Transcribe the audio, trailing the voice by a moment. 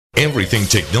Everything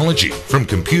technology, from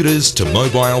computers to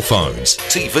mobile phones,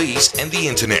 TVs and the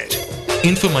internet.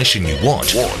 Information you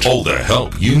want, all the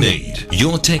help you need.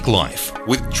 Your Tech Life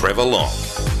with Trevor Long.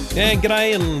 And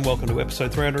g'day and welcome to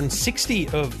episode 360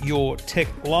 of Your Tech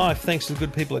Life. Thanks to the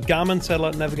good people at Garmin,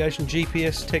 Satellite Navigation,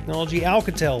 GPS Technology,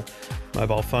 Alcatel,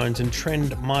 mobile phones and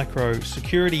Trend Micro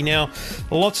Security. Now,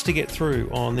 lots to get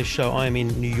through on this show. I am in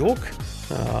New York.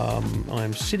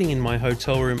 I'm sitting in my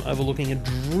hotel room overlooking a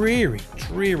dreary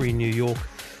New York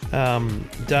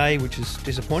day, which is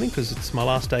disappointing because it's my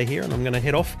last day here and I'm going to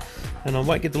head off and I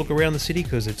won't get to look around the city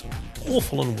because it's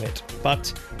awful and wet.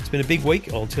 But it's been a big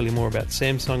week. I'll tell you more about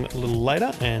Samsung a little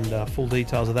later and full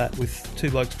details of that with Two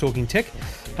Blokes Talking Tech.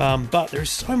 But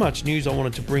there's so much news I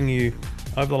wanted to bring you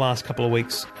over the last couple of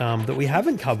weeks that we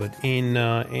haven't covered in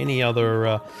any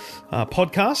other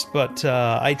podcast, but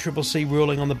ACCC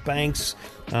ruling on the banks,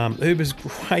 Uber's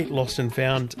great lost and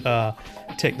found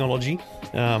technology,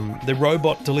 the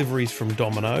robot deliveries from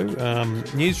Domino,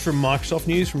 news from Microsoft,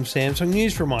 news from Samsung,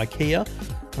 news from IKEA.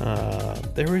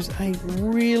 There is a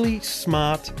really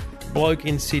smart bloke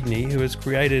in Sydney who has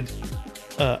created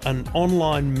an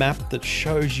online map that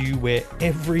shows you where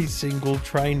every single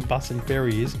train, bus and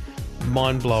ferry is.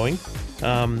 Mind-blowing.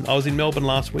 I was in Melbourne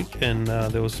last week and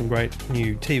there was some great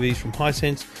new TVs from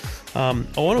Hisense.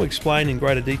 I want to explain in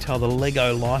greater detail the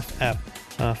Lego Life app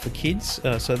for kids.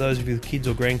 So those of you with kids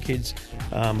or grandkids,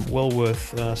 well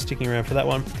worth sticking around for that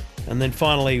one. And then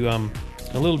finally, a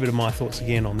little bit of my thoughts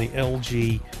again on the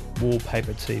LG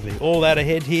Wallpaper TV. All that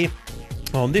ahead here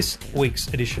on this week's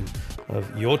edition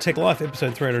of Your Tech Life,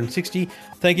 episode 360.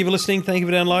 Thank you for listening. Thank you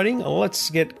for downloading. Let's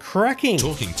get cracking.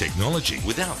 Talking technology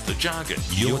without the jargon.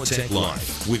 Your Tech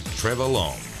Life with Trevor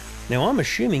Long. Now, I'm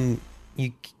assuming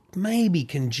you maybe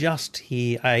can just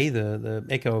hear, the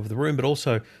echo of the room, but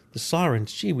also the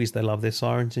sirens. Gee whiz, they love their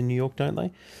sirens in New York, don't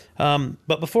they?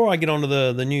 But before I get on to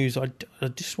the news, I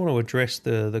just want to address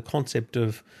the concept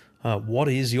of what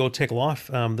is Your Tech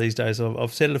Life these days.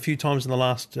 I've said it a few times in the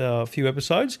last few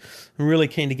episodes. I'm really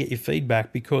keen to get your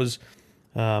feedback because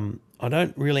I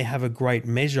don't really have a great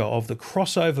measure of the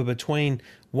crossover between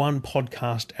one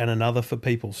podcast and another for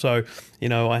people. So,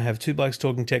 I have Two Blokes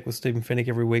Talking Tech with Stephen Fennick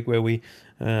every week where we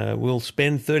will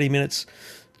spend 30 minutes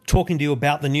talking to you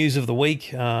about the news of the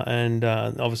week. And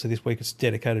obviously this week it's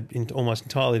dedicated almost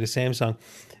entirely to Samsung.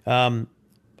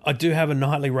 I do have a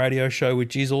nightly radio show,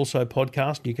 which is also a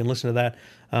podcast. You can listen to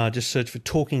that. Just search for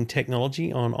Talking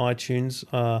Technology on iTunes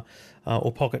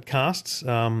or Pocket Casts.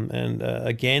 And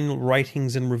again,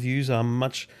 ratings and reviews are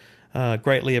much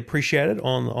greatly appreciated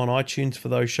on iTunes for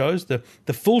those shows. The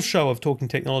full show of Talking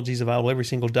Technology is available every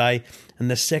single day,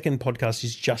 and the second podcast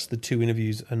is just the 2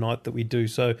 interviews a night that we do.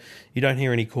 So you don't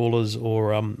hear any callers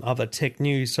or other tech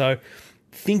news. So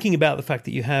thinking about the fact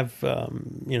that you have,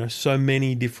 so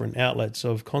many different outlets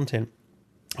of content,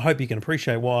 I hope you can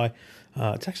appreciate why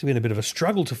it's actually been a bit of a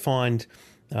struggle to find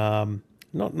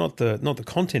not the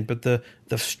content, but the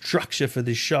structure for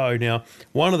this show. Now,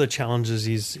 one of the challenges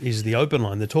is the open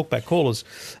line, the talkback callers.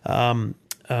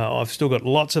 I've still got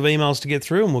lots of emails to get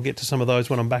through, and we'll get to some of those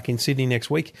when I'm back in Sydney next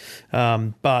week.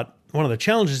 But one of the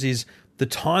challenges is the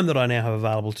time that I now have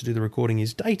available to do the recording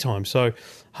is daytime, so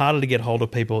harder to get hold of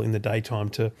people in the daytime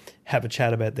to have a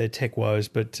chat about their tech woes,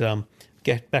 but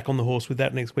get back on the horse with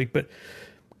that next week. But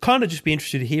kind of just be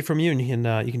interested to hear from you, and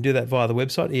you can do that via the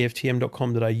website,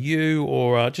 eftm.com.au,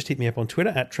 or just hit me up on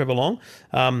Twitter, @TrevorLong.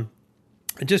 I'd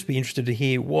just be interested to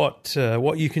hear what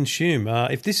you consume.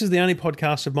 If this is the only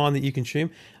podcast of mine that you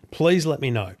consume, please let me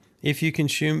know. If you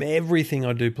consume everything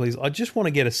I do, please, I just want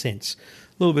to get a sense,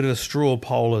 a little bit of a straw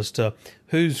poll as to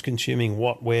who's consuming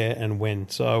what, where, and when,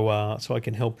 so I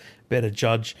can help better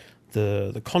judge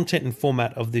the content and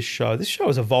format of this show. This show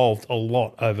has evolved a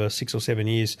lot over 6 or 7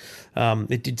 years.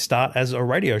 It did start as a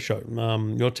radio show.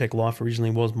 Your Tech Life originally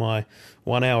was my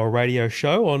 1-hour radio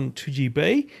show on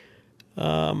 2GB.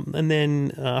 And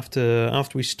then after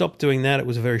we stopped doing that, it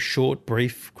was a very short,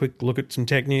 brief, quick look at some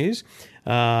tech news.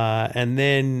 And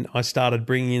then I started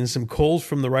bringing in some calls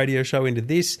from the radio show into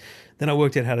this. Then I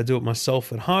worked out how to do it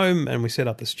myself at home, and we set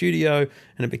up the studio,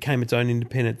 and it became its own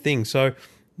independent thing. So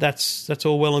that's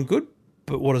all well and good,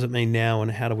 but what does it mean now,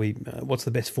 and how do we? What's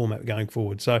the best format going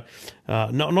forward? So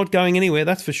not going anywhere,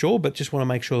 that's for sure, but just want to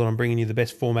make sure that I'm bringing you the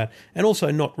best format, and also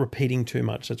not repeating too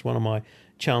much. That's one of my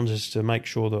challenges, to make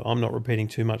sure that I'm not repeating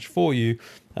too much for you,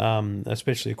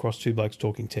 especially across Two Blokes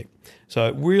Talking Tech.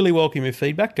 So really welcome your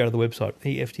feedback. Go to the website,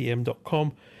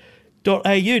 eftm.com.au.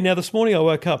 Now, this morning I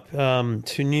woke up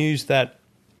to news that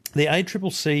the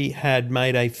ACCC had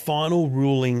made a final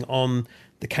ruling on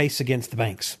the case against the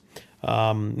banks.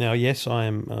 Now, yes, I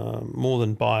am more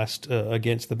than biased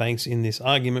against the banks in this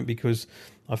argument because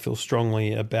I feel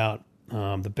strongly about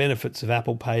the benefits of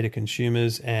Apple Pay to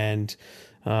consumers and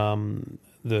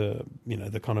the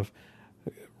kind of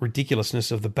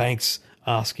ridiculousness of the banks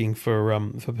asking for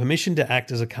permission to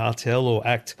act as a cartel or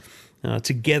act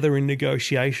together in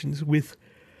negotiations with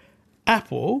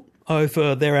Apple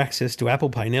over their access to Apple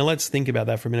Pay. Now, let's think about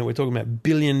that for a minute. We're talking about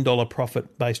billion-dollar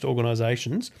profit-based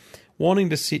organisations wanting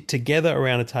to sit together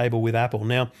around a table with Apple.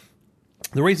 Now,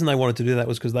 the reason they wanted to do that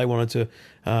was because they wanted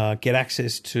to get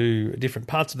access to different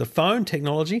parts of the phone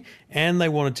technology, and they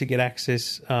wanted to get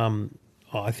access,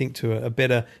 I think, to a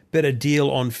better deal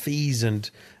on fees and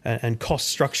cost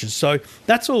structures. So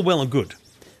that's all well and good.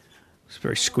 It's a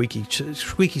very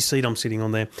squeaky seat I'm sitting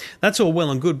on there. That's all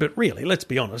well and good, but really, let's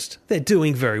be honest, they're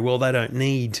doing very well. They don't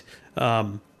need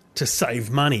to save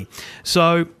money.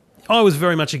 So I was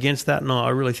very much against that, and I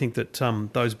really think that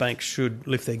those banks should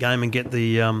lift their game and get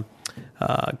the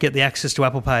access to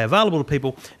Apple Pay available to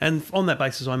people. And on that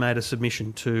basis, I made a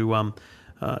submission to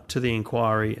the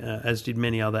inquiry, as did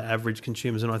many other average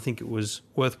consumers, and I think it was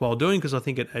worthwhile doing because I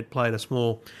think it played a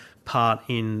small part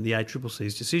in the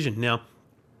ACCC's decision. Now,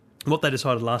 what they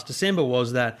decided last December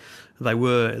was that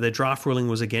their draft ruling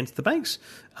was against the banks,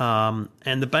 and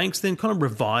the banks then kind of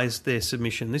revised their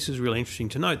submission. This is really interesting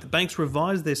to note. The banks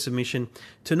revised their submission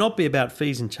to not be about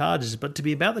fees and charges, but to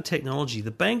be about the technology.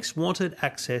 The banks wanted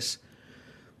access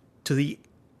to the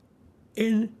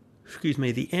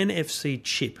NFC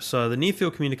chip, so the near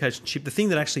field communication chip, the thing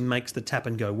that actually makes the tap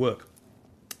and go work.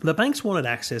 The banks wanted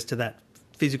access to that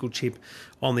physical chip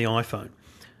on the iPhone.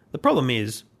 The problem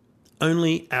is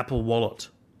only Apple Wallet,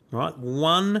 right?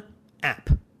 One app.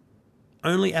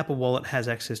 Only Apple Wallet has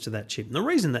access to that chip. And the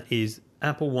reason that is,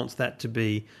 Apple wants that to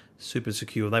be super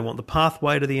secure. They want the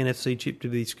pathway to the NFC chip to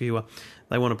be secure.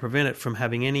 They want to prevent it from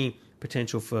having any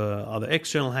potential for either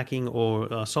external hacking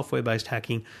or software-based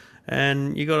hacking.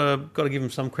 And you got to give them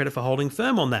some credit for holding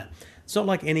firm on that. It's not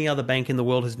like any other bank in the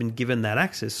world has been given that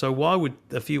access. So why would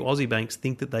a few Aussie banks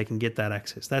think that they can get that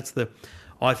access? That's the,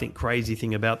 I think, crazy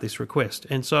thing about this request.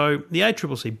 And so the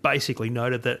ACCC basically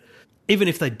noted that even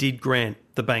if they did grant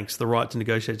the banks the right to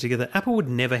negotiate together, Apple would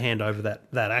never hand over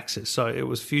that access. So it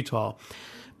was futile.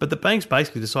 But the banks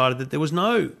basically decided that there was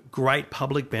no great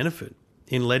public benefit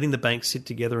in letting the banks sit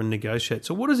together and negotiate.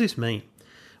 So what does this mean?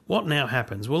 What now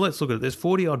happens? Well, let's look at it. There's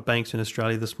 40-odd banks in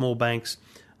Australia, the small banks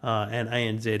and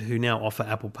ANZ, who now offer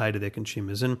Apple Pay to their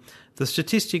consumers. And the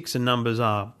statistics and numbers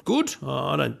are good.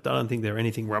 I don't think they're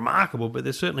anything remarkable, but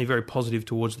they're certainly very positive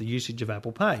towards the usage of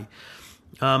Apple Pay.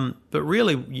 But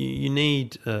really, you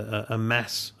need a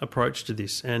mass approach to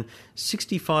this. And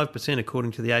 65%,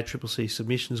 according to the ACCC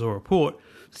submissions or report,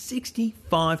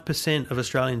 65% of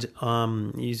Australians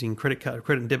using credit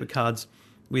and debit cards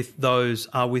with those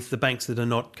are with the banks that are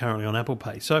not currently on Apple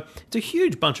Pay. So it's a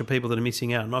huge bunch of people that are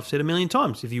missing out. And I've said a million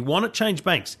times, if you want it, change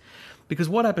banks. Because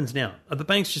what happens now? Are the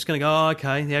banks just going to go, oh,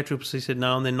 okay, the ACCC said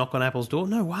no, and then knock on Apple's door?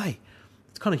 No way.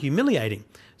 It's kind of humiliating.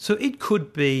 So it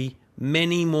could be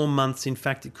many more months. In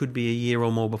fact, it could be a year or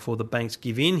more before the banks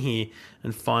give in here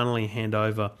and finally hand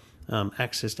over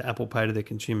access to Apple Pay to their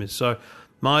consumers. So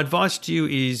my advice to you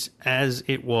is as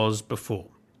it was before.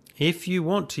 If you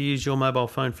want to use your mobile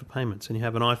phone for payments and you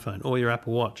have an iPhone or your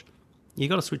Apple Watch, you've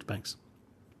got to switch banks.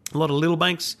 A lot of little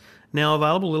banks now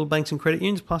available, little banks and credit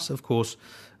unions, plus, of course,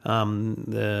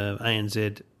 the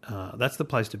ANZ. That's the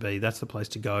place to be. That's the place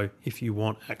to go if you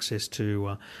want access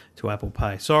to Apple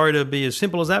Pay. Sorry to be as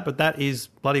simple as that, but that is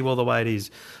bloody well the way it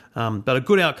is. But a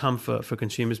good outcome for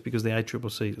consumers because the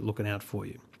ACCC is looking out for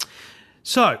you.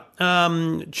 So,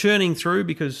 churning through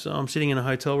because I'm sitting in a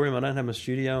hotel room. I don't have my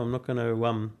studio. I'm not going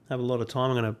to have a lot of time.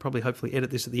 I'm going to probably hopefully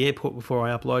edit this at the airport before I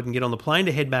upload and get on the plane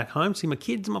to head back home, see my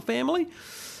kids and my family.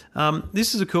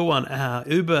 This is a cool one.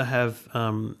 Uber have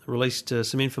released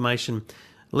some information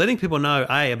letting people know,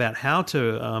 A, about how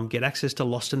to get access to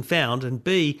Lost and Found, and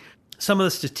B, some of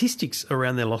the statistics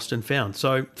around their Lost and Found.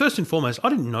 So, first and foremost, I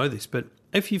didn't know this, but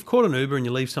if you've caught an Uber and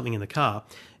you leave something in the car,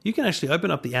 you can actually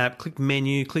open up the app, click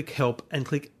menu, click help, and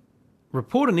click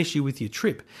report an issue with your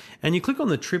trip. And you click on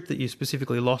the trip that you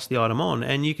specifically lost the item on,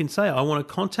 and you can say, I want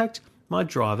to contact my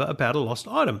driver about a lost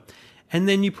item. And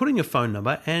then you put in your phone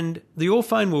number, and your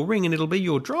phone will ring, and it'll be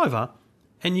your driver,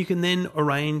 and you can then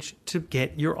arrange to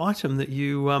get your item that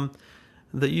you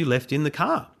left in the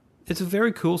car. It's a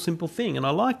very cool, simple thing, and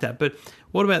I like that. But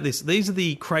what about this? These are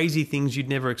the crazy things you'd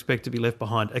never expect to be left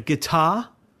behind. A guitar.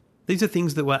 These are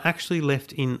things that were actually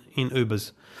left in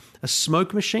Ubers. A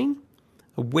smoke machine,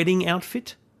 a wedding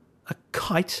outfit, a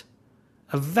kite,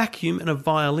 a vacuum, and a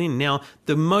violin. Now,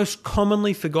 the most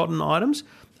commonly forgotten items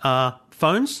are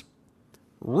phones,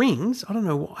 rings. I don't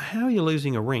know how you're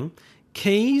losing a ring.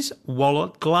 Keys,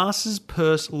 wallet, glasses,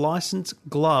 purse, license,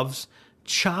 gloves,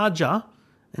 charger,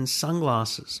 and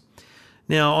sunglasses.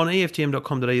 Now, on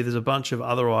EFTM.com.au, there's a bunch of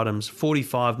other items,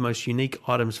 45 most unique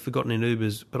items forgotten in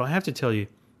Ubers. But I have to tell you,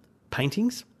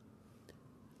 paintings?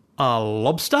 A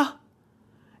lobster?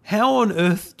 How on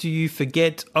earth do you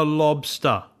forget a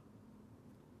lobster?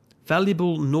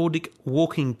 Valuable Nordic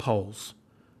walking poles.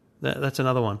 That's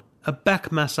another one. A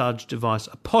back massage device.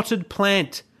 A potted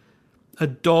plant. A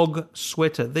dog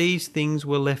sweater. These things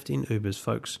were left in Ubers,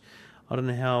 folks. I don't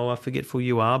know how forgetful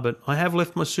you are, but I have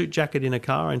left my suit jacket in a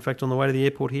car. In fact, on the way to the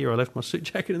airport here, I left my suit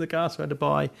jacket in the car, so I had to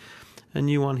buy a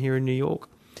new one here in New York.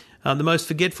 The most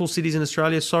forgetful cities in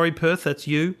Australia. Sorry, Perth, that's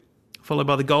you. Followed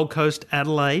by the Gold Coast,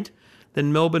 Adelaide.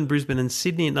 Then Melbourne, Brisbane and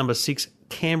Sydney at number 6.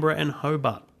 Canberra and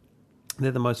Hobart.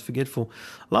 They're the most forgetful.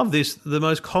 Love this. The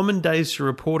most common days to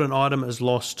report an item as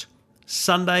lost.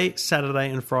 Sunday, Saturday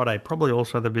and Friday. Probably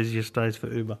also the busiest days for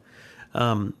Uber.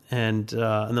 And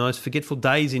the most forgetful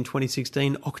days in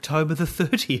 2016, October the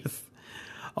 30th.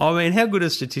 I mean, how good are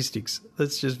statistics?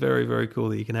 That's just very, very cool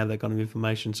that you can have that kind of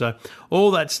information. So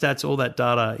all that stats, all that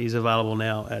data is available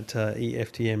now at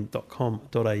EFTM.com.au.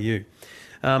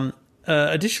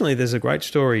 Additionally, there's a great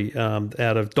story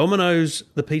out of Domino's,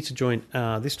 the pizza joint,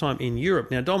 this time in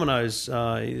Europe. Now, Domino's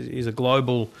is a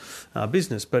global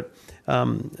business, but I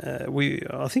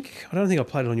don't think I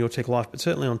played it on Your Tech Life, but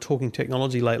certainly on Talking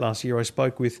Technology late last year, I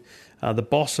spoke with the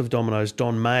boss of Domino's,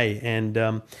 Don May,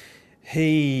 and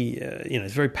he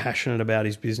is very passionate about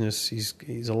his business.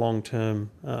 He's a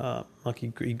long-term,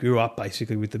 he grew up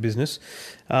basically with the business.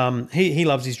 He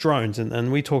loves his drones,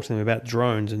 and we talked to him about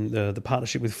drones and the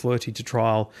partnership with Flirty to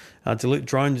trial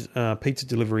drone pizza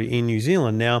delivery in New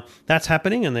Zealand. Now, that's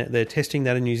happening, and they're testing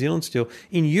that in New Zealand still.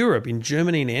 In Europe, in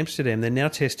Germany and Amsterdam, they're now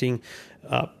testing,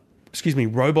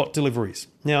 robot deliveries.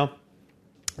 Now,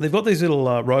 they've got these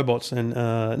little robots,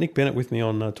 and Nick Bennett with me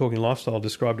on Talking Lifestyle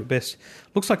described it best.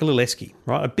 Looks like a little esky,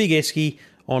 right? A big esky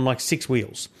on like 6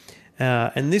 wheels.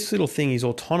 And this little thing is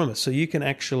autonomous, so you can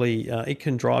actually, it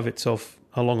can drive itself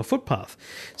along a footpath.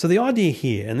 So the idea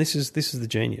here, and this is the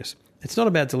genius, it's not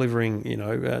about delivering,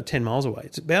 10 miles away.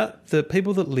 It's about the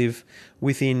people that live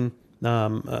within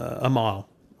a mile.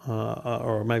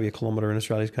 Or maybe a kilometre in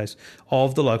Australia's case,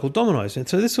 of the local Domino's. And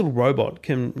so this little robot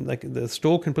the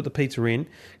store can put the pizza in,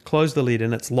 close the lid,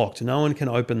 and it's locked. No one can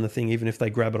open the thing even if they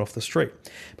grab it off the street.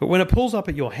 But when it pulls up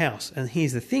at your house, and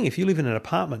here's the thing, if you live in an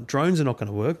apartment, drones are not going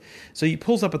to work. So it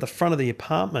pulls up at the front of the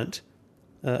apartment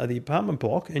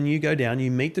block, and you go down, you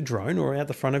meet the drone or out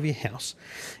the front of your house,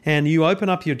 and you open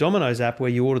up your Domino's app where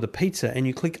you order the pizza, and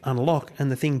you click unlock,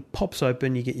 and the thing pops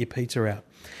open, you get your pizza out.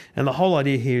 And the whole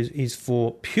idea here is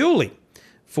purely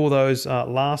for those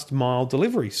last mile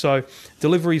deliveries. So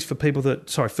deliveries for people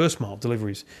first mile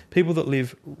deliveries. People that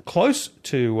live close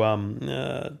to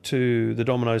the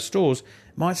Domino's stores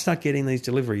might start getting these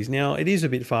deliveries. Now, it is a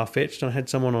bit far-fetched. I had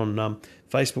someone on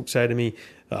Facebook say to me,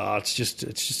 it's just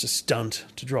a stunt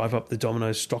to drive up the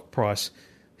Domino's stock price.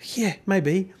 Yeah,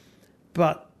 maybe.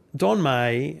 But Don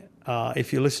May,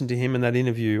 if you listen to him in that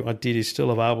interview I did, is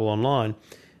still available online.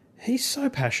 He's so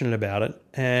passionate about it,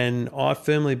 and I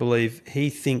firmly believe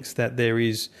he thinks that there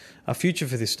is a future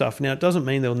for this stuff. Now, it doesn't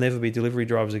mean there'll never be delivery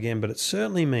drivers again, but it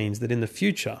certainly means that in the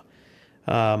future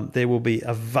there will be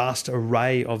a vast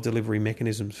array of delivery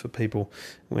mechanisms for people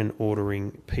when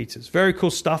ordering pizzas. Very cool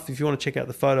stuff. If you want to check out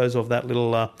the photos of that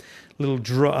little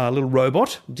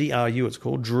robot, DRU it's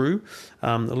called, Drew,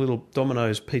 a little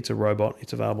Domino's pizza robot,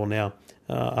 it's available now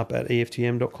up at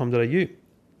EFTM.com.au.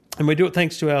 And we do it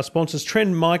thanks to our sponsors,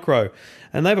 Trend Micro.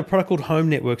 And they have a product called Home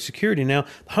Network Security. Now,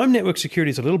 Home Network Security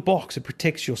is a little box. It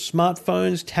protects your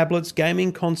smartphones, tablets,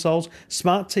 gaming consoles,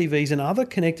 smart TVs, and other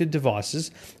connected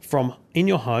devices in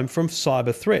your home from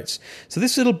cyber threats. So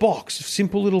this little box,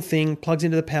 simple little thing, plugs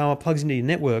into the power, plugs into your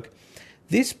network.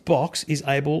 This box is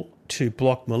able to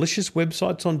block malicious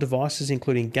websites on devices,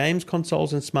 including games,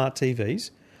 consoles, and smart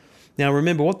TVs. Now,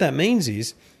 remember, what that means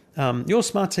is your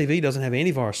smart TV doesn't have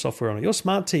antivirus software on it. Your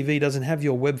smart TV doesn't have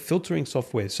your web filtering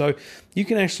software. So you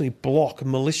can actually block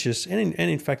malicious and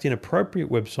in fact inappropriate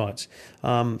websites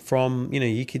from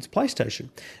your kid's PlayStation.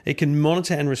 It can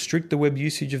monitor and restrict the web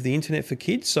usage of the internet for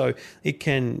kids. So it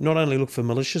can not only look for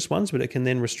malicious ones, but it can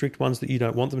then restrict ones that you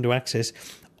don't want them to access.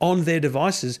 on their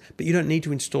devices, but you don't need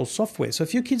to install software. So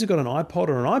if your kids have got an iPod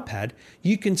or an iPad,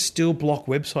 you can still block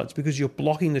websites because you're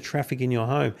blocking the traffic in your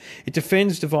home. It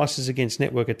defends devices against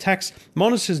network attacks,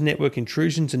 monitors network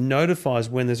intrusions, and notifies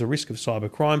when there's a risk of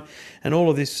cybercrime. And all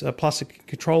of this, plus it can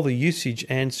control the usage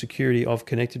and security of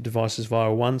connected devices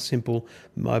via one simple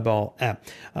mobile app.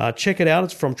 Check it out.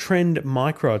 It's from Trend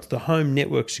Micro. It's the home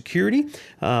network security,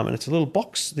 and it's a little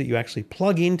box that you actually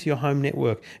plug into your home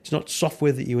network. It's not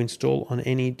software that you install on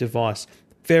any device.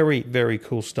 Very, very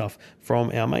cool stuff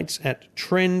from our mates at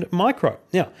Trend Micro.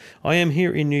 Now, I am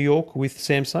here in New York with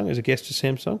Samsung as a guest of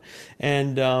Samsung,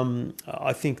 and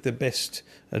I think the best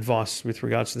advice with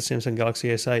regards to the Samsung Galaxy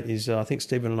S8 is I think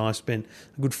Stephen and I spent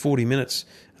a good 40 minutes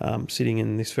sitting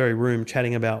in this very room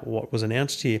chatting about what was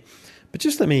announced here. But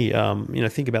just let me,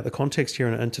 think about the context here.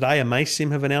 And today,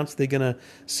 Amaysim have announced they're going to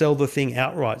sell the thing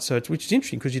outright. Which is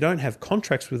interesting because you don't have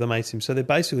contracts with Amaysim, so they're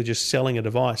basically just selling a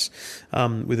device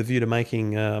with a view to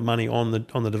making money on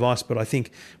the device. But I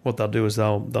think what they'll do is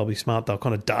they'll be smart. They'll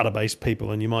kind of database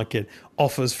people, and you might get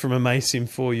offers from Amaysim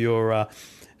for your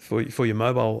for your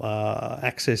mobile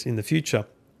access in the future.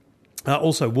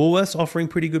 Also, Woolworths offering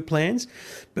pretty good plans,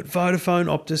 but Vodafone,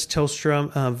 Optus,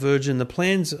 Telstra, Virgin, the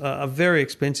plans are very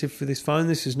expensive for this phone.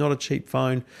 This is not a cheap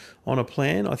phone on a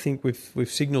plan. I think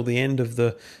we've signaled the end of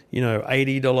the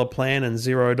 $80 plan and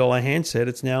 $0 handset.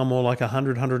 It's now more like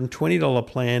 $120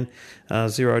 plan,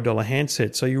 $0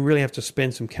 handset. So you really have to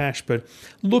spend some cash. But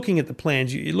looking at the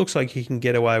plans, it looks like you can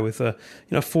get away with a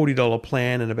 $40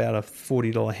 plan and about a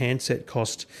 $40 handset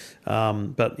cost.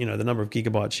 But the number of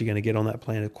gigabytes you're going to get on that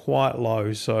plan are quite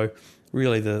low. So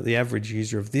really the average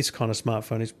user of this kind of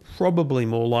smartphone is probably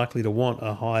more likely to want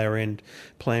a higher end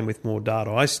plan with more data.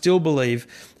 I still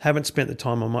believe, haven't spent the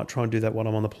time, I might try and do that while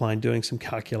I'm on the plane, doing some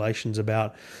calculations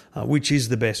about which is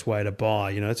the best way to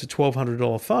buy. It's a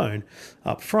 $1,200 phone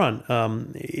up front.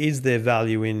 Is there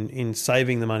value in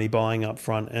saving the money, buying up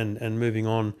front and moving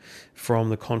on from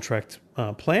the contract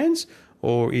plans?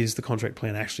 Or is the contract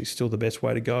plan actually still the best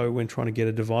way to go when trying to get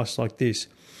a device like this?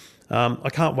 I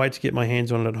can't wait to get my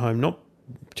hands on it at home, not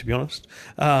to be honest,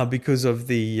 because of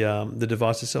the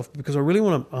device itself, because I really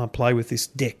want to play with this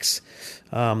DeX.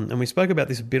 And we spoke about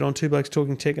this a bit on Two Blokes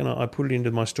Talking Tech, and I put it into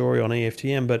my story on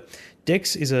EFTM, but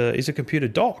DeX is a computer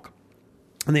dock.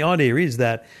 And the idea is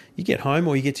that you get home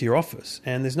or you get to your office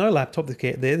and there's no laptop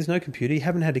there's no computer, you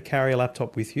haven't had to carry a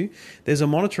laptop with you. There's a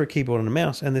monitor, a keyboard and a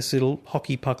mouse and this little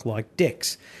hockey puck-like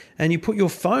DeX. And you put your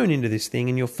phone into this thing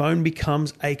and your phone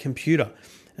becomes a computer.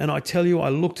 And I tell you, I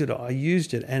looked at it, I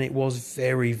used it, and it was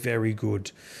very, very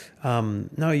good.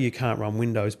 No, you can't run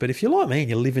Windows, but if you're like me and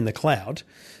you live in the cloud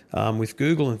with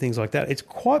Google and things like that, it's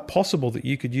quite possible that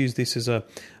you could use this as a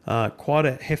quite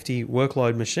a hefty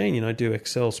workload machine. Do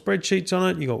Excel spreadsheets on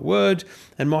it. You got Word,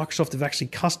 and Microsoft have actually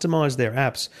customized their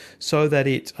apps so that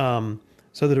it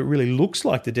really looks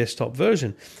like the desktop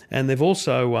version. And they've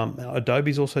also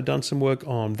Adobe's also done some work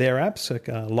on their apps, like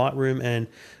Lightroom and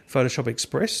Photoshop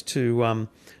Express, to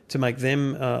make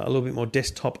them a little bit more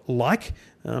desktop-like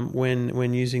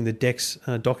when using the DeX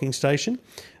docking station.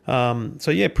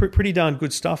 Pretty darn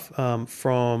good stuff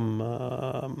from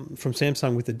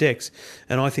Samsung with the DeX,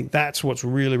 and I think that's what's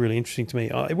really, really interesting to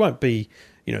me. It won't be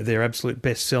their absolute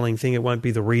best-selling thing. It won't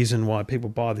be the reason why people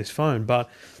buy this phone, but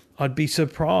I'd be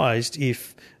surprised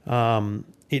if it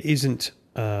isn't,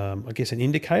 an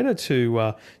indicator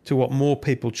to what more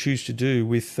people choose to do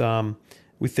with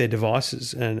their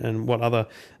devices and what other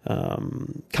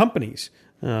companies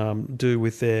do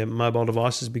with their mobile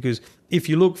devices. Because if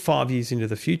you look 5 years into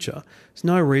the future, there's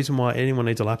no reason why anyone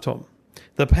needs a laptop.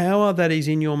 The power that is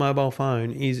in your mobile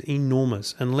phone is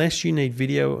enormous. Unless you need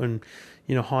video and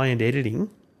high-end editing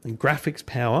and graphics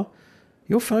power,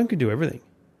 your phone can do everything.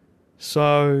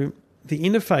 So the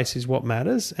interface is what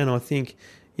matters, and I think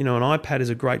an iPad is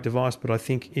a great device, but I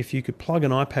think if you could plug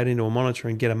an iPad into a monitor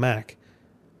and get a Mac,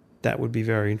 that would be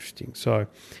very interesting. So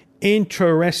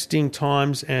interesting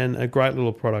times and a great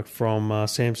little product from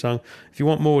Samsung. If you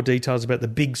want more details about the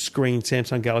big screen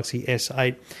Samsung Galaxy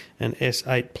S8 and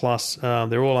S8 Plus,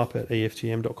 they're all up at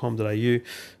EFTM.com.au,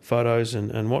 photos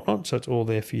and whatnot, so it's all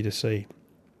there for you to see.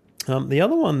 The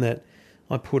other one that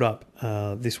I put up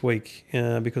this week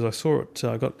because I saw it,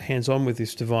 I got hands-on with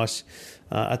this device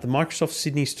at the Microsoft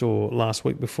Sydney store last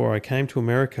week before I came to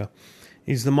America,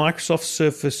 is the Microsoft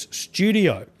Surface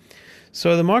Studio.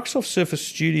 So the Microsoft Surface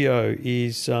Studio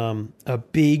is a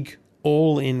big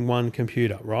all-in-one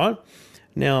computer, right?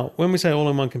 Now, when we say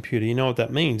all-in-one computer, you know what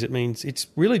that means. It means it's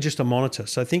really just a monitor.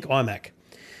 So think iMac.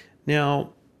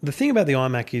 Now, the thing about the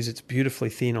iMac is it's beautifully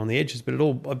thin on the edges, but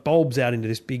it bulbs out into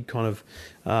this big kind of,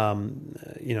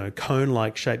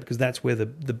 cone-like shape because that's where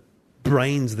the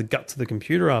brains, the guts of the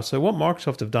computer are. So what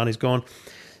Microsoft have done is gone,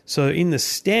 so in the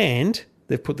stand,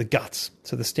 they've put the guts.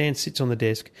 So the stand sits on the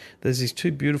desk. There's these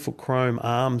two beautiful chrome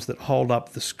arms that hold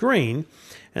up the screen,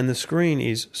 and the screen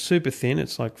is super thin.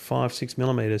 It's like 5-6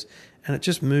 millimeters, and it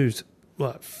just moves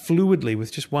fluidly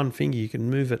with just one finger. You can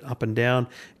move it up and down,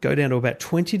 go down to about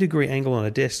 20-degree angle on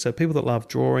a desk. So people that love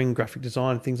drawing, graphic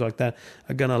design, things like that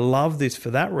are going to love this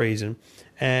for that reason.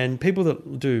 And people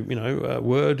that do,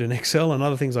 Word and Excel and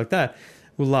other things like that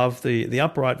will love the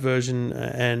upright version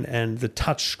and the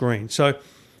touch screen. So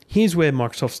here's where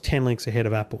Microsoft's 10 links ahead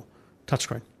of Apple.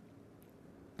 Touchscreen.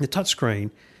 The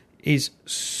touchscreen is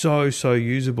so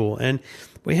usable. And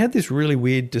we had this really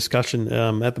weird discussion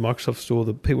at the Microsoft store.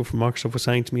 The people from Microsoft were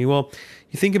saying to me, well,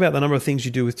 you think about the number of things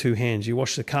you do with two hands. You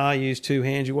wash the car, you use two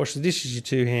hands. You wash the dishes, you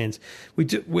two hands.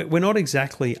 We're not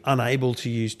exactly unable to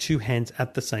use two hands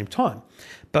at the same time.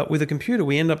 But with a computer,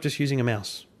 we end up just using a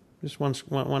mouse. Just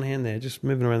one hand there, just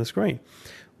moving around the screen.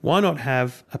 Why not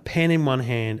have a pen in one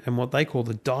hand and what they call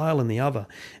the dial in the other?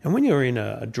 And when you're in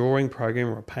a drawing program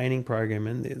or a painting program,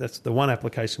 and that's the one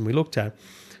application we looked at,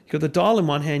 you've got the dial in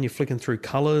one hand, you're flicking through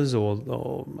colours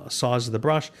or size of the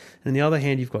brush, and in the other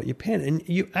hand you've got your pen. And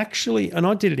you actually, and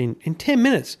I did it in 10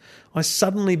 minutes, I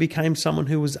suddenly became someone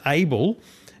who was able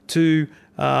to,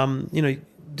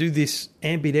 do this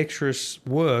ambidextrous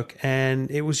work,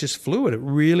 and it was just fluid. It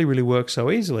really works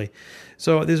so easily.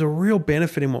 So there's a real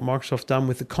benefit in what Microsoft's done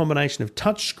with the combination of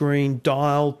touch screen,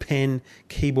 dial, pen,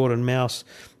 keyboard and mouse,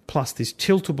 plus this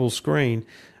tiltable screen.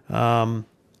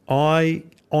 I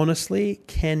honestly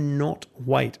cannot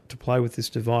wait to play with this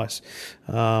device.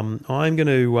 I'm going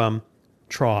to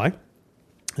try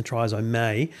as I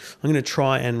may. I'm going to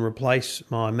try and replace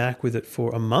my Mac with it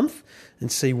for a month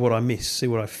and see what I miss, see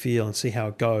what I feel, and see how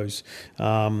it goes.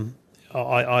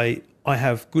 I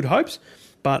have good hopes,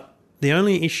 but the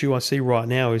only issue I see right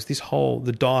now is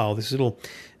the dial, this little,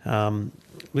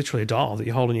 literally a dial that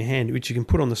you hold in your hand, which you can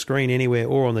put on the screen anywhere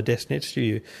or on the desk next to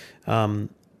you,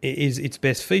 is its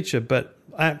best feature, but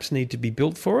apps need to be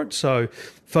built for it. So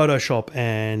Photoshop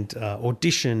and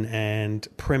Audition and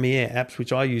Premiere apps,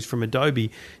 which I use from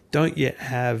Adobe, don't yet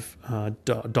have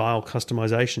dial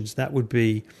customizations. That would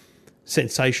be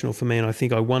sensational for me,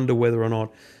 and I wonder whether or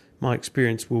not my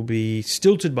experience will be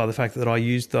stilted by the fact that I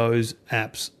use those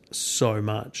apps so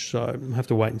much. So I'll have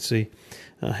to wait and see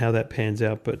how that pans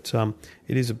out. But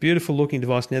it is a beautiful looking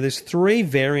device. Now there's 3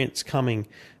 variants coming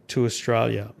to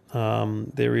Australia.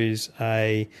 There is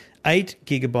a 8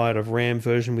 gigabyte of RAM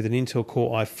version with an Intel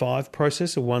Core i5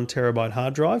 processor, 1 terabyte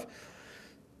hard drive.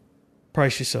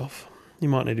 Brace yourself. You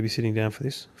might need to be sitting down for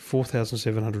this.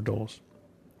 $4,700.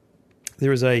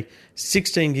 There is a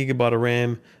 16 gigabyte of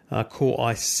RAM Core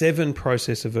i7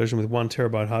 processor version with 1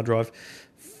 terabyte hard drive,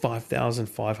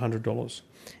 $5,500.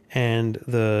 And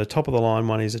the top of the line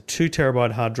one is a 2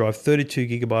 terabyte hard drive, 32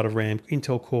 gigabyte of RAM,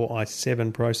 Intel Core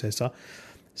i7 processor,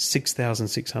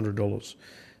 $6,600.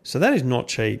 So that is not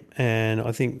cheap. And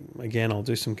I think, again, I'll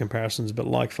do some comparisons, but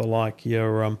like for like,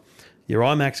 your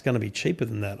iMac's going to be cheaper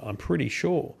than that, I'm pretty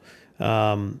sure.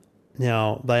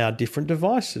 Now, they are different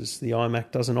devices. The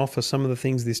iMac doesn't offer some of the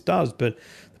things this does, but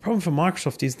the problem for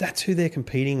Microsoft is that's who they're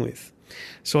competing with.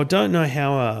 So I don't know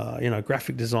how a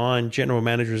graphic design general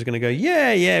manager is going to go,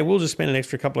 yeah, we'll just spend an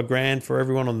extra couple of grand for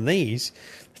everyone on these.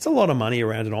 It's a lot of money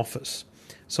around an office.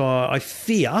 So I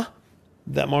fear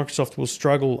that Microsoft will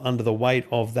struggle under the weight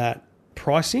of that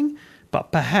pricing,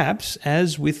 but perhaps,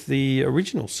 as with the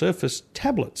original Surface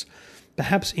tablets,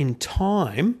 perhaps in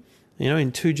time,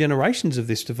 in 2 generations of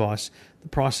this device, the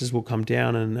prices will come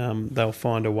down and they'll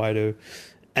find a way to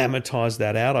amortize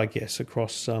that out, I guess,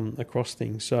 across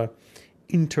things. So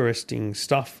interesting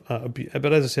stuff.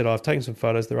 But as I said, I've taken some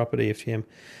photos. They're up at EFTM.com.au.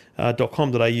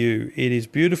 It is a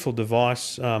beautiful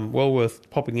device, well worth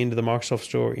popping into the Microsoft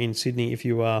store in Sydney if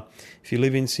you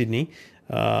live in Sydney,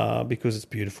 because it's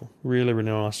beautiful. Really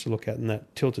nice to look at, and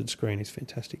that tilted screen is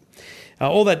fantastic.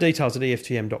 All that details at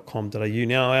EFTM.com.au.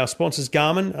 Now, our sponsors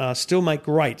Garmin still make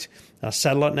great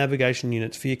satellite navigation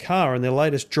units for your car, and their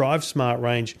latest Drive Smart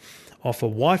range offer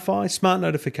Wi-Fi, smart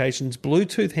notifications,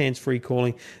 Bluetooth hands-free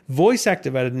calling,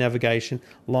 voice-activated navigation,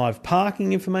 live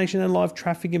parking information, and live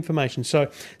traffic information.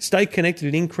 So stay connected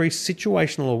and increase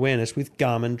situational awareness with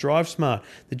Garmin Drive Smart.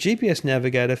 The GPS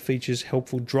navigator features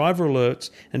helpful driver alerts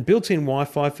and built-in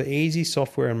Wi-Fi for easy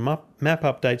software and map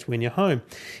updates when you're home.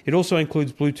 It also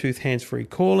includes Bluetooth hands-free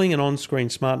calling and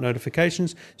on-screen smart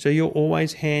notifications, so you're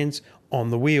always hands on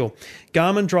the wheel.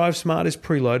 Garmin Drive Smart is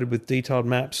preloaded with detailed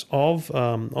maps of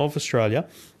Australia,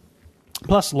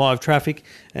 plus live traffic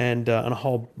and a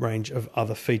whole range of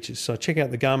other features. So check out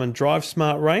the Garmin Drive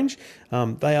Smart range.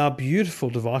 They are beautiful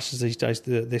devices these days.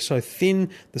 They're so thin.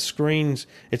 The screens,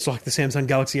 it's like the Samsung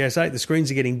Galaxy S8. The screens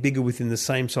are getting bigger within the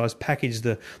same size package.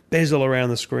 The bezel around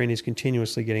the screen is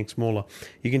continuously getting smaller.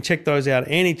 You can check those out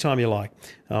anytime you like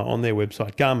on their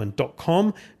website,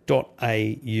 garmin.com.au.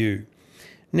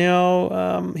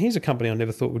 Now, here's a company I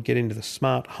never thought would get into the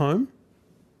smart home,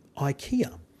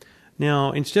 IKEA.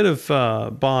 Now, instead of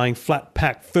buying flat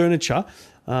pack furniture,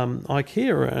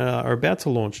 IKEA are about to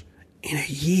launch in a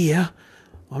year.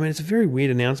 I mean, it's a very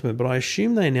weird announcement, but I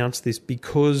assume they announced this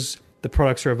because the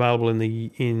products are available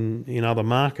in other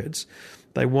markets.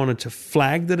 They wanted to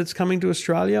flag that it's coming to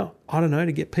Australia. I don't know,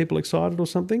 to get people excited or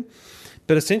something.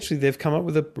 But essentially, they've come up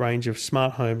with a range of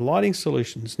smart home lighting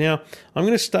solutions. Now, I'm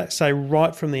going to say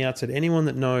right from the outset, anyone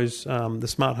that knows the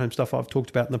smart home stuff I've talked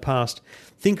about in the past,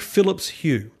 think Philips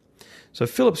Hue. So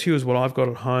Philips Hue is what I've got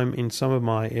at home in some of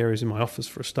my areas in my office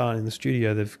for a start. In the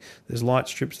studio, there's light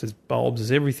strips, there's bulbs,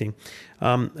 there's everything.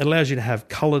 It allows you to have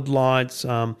coloured lights.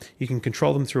 You can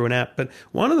control them through an app. But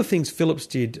one of the things Philips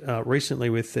did recently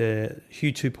with their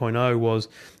Hue 2.0 was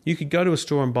you could go to a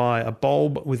store and buy a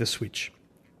bulb with a switch.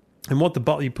 And what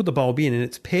you put the bulb in, and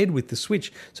it's paired with the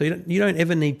switch. So you don't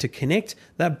ever need to connect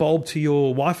that bulb to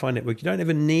your Wi-Fi network. You don't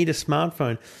ever need a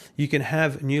smartphone. You can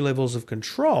have new levels of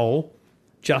control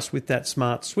just with that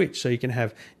smart switch. So you can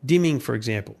have dimming, for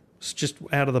example. It's just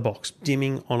out of the box,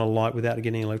 dimming on a light without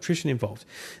getting an electrician involved.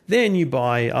 Then you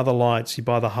buy other lights, you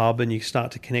buy the hub, and you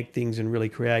start to connect things and really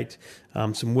create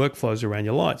some workflows around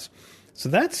your lights. So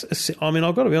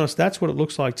I've got to be honest, that's what it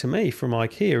looks like to me from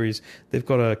IKEA. Is they've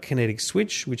got a kinetic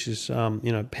switch, which is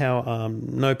power,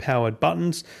 no powered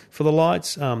buttons for the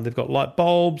lights. They've got light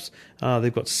bulbs,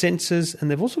 they've got sensors, and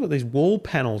they've also got these wall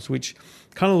panels which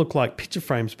kind of look like picture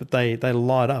frames, but they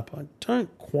light up. I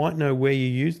don't quite know where you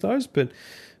use those, but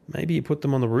maybe you put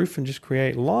them on the roof and just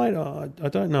create light. I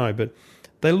don't know, but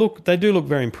they do look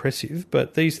very impressive.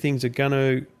 But these things are going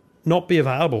to not be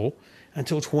available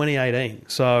until 2018.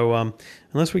 So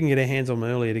unless we can get our hands on them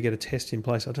earlier to get a test in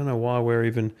place, I don't know why we're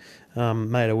even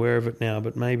made aware of it now,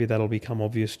 but maybe that'll become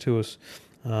obvious to us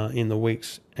in the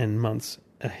weeks and months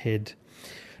ahead.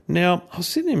 Now, I was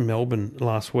sitting in Melbourne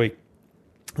last week.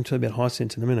 I'll tell you about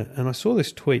Hisense in a minute, and I saw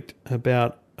this tweet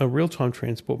about a real-time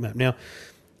transport map. Now,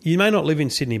 you may not live in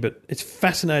Sydney, but it's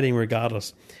fascinating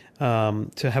regardless to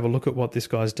have a look at what this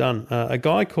guy's done. A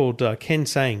guy called Ken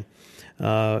Sang,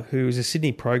 who is a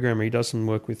Sydney programmer. He does some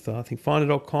work with, I think,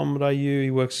 finder.com.au.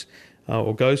 He works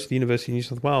or goes to the University of New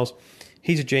South Wales.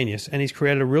 He's a genius, and he's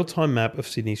created a real-time map of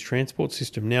Sydney's transport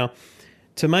system. Now,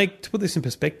 to put this in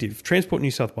perspective, Transport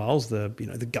New South Wales,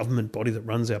 the government body that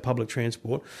runs our public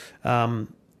transport,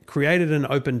 created an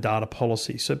open data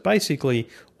policy. So basically,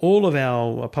 all of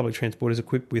our public transport is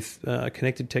equipped with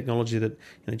connected technology that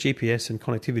GPS and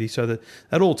connectivity, so that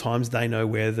at all times they know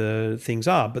where the things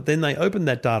are. But then they opened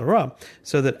that data up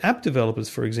so that app developers,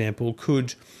 for example,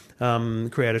 could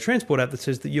create a transport app that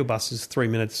says that your bus is 3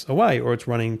 minutes away, or it's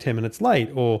running 10 minutes late,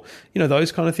 or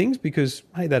those kind of things, because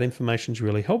hey, that information is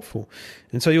really helpful.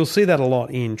 And so you'll see that a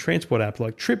lot in transport apps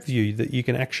like TripView, that you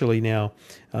can actually now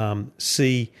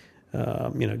see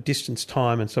distance,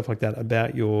 time, and stuff like that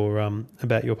about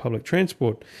your public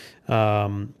transport.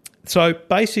 So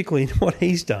basically, what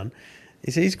he's done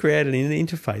is he's created an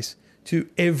interface to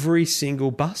every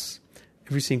single bus,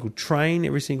 every single train,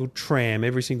 every single tram,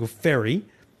 every single ferry,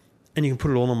 and you can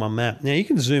put it all on one map. Now, you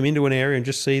can zoom into an area and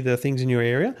just see the things in your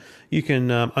area. You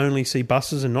can only see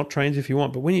buses and not trains if you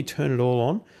want, but when you turn it all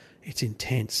on, it's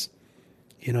intense.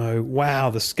 Wow,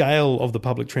 the scale of the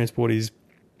public transport is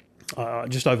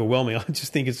just overwhelming. I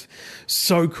just think it's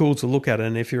so cool to look at.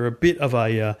 And if you're a bit of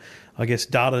a,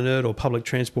 data nerd or public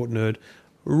transport nerd,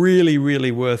 really,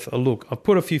 really worth a look. I've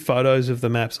put a few photos of the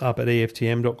maps up at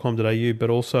EFTM.com.au, but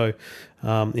also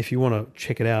if you want to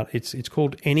check it out, it's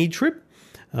called AnyTrip,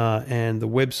 and the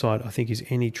website I think is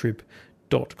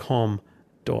anytrip.com.au.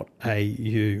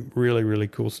 Really, really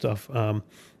cool stuff.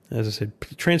 As I said,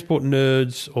 transport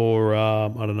nerds or,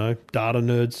 data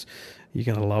nerds, you're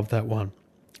going to love that one.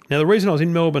 Now, the reason I was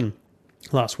in Melbourne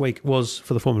last week was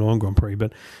for the Formula 1 Grand Prix,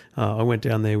 but I went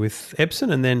down there with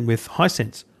Epson and then with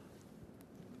Hisense.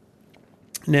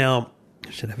 Now, I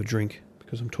should have a drink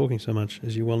because I'm talking so much,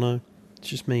 as you well know. It's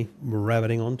just me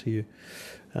rabbiting on to you.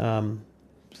 So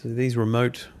these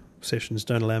remote sessions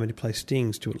don't allow me to play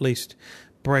stings to at least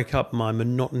break up my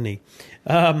monotony.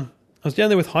 I was down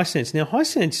there with Hisense. Now,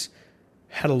 Hisense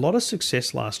had a lot of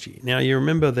success last year. Now, you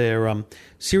remember their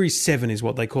Series 7 is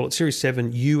what they call it, Series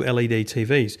 7 ULED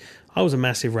TVs. I was a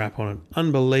massive wrap on it.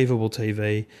 Unbelievable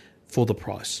TV for the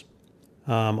price.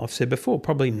 I've said before,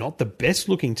 probably not the best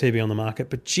looking TV on the market,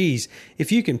 but geez,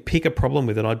 if you can pick a problem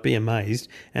with it, I'd be amazed.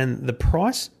 And the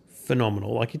price,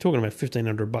 phenomenal. Like, you're talking about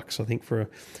 $1,500, I think, for a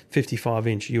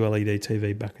 55-inch ULED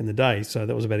TV back in the day. So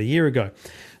that was about a year ago.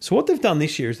 So what they've done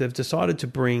this year is they've decided to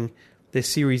bring their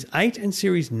Series 8 and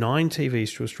Series 9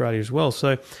 TVs to Australia as well.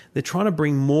 So they're trying to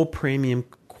bring more premium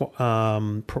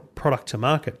product to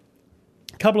market.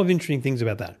 A couple of interesting things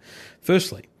about that.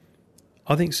 Firstly,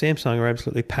 I think Samsung are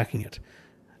absolutely packing it,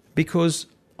 because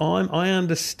I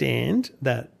understand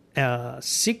that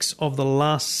 6 of the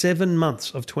last 7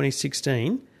 months of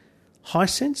 2016,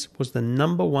 Hisense was the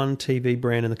number one TV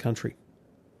brand in the country.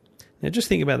 Now, just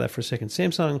think about that for a second.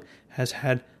 Samsung has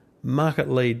had market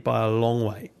lead by a long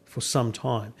way for some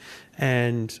time.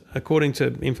 And according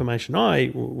to information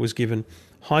I was given,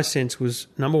 Hisense was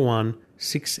number one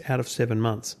 6 out of 7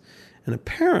 months. And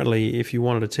apparently, if you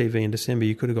wanted a TV in December,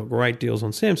 you could have got great deals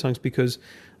on Samsung's, because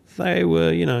they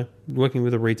were, working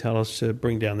with the retailers to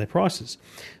bring down their prices.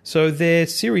 So their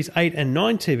Series 8 and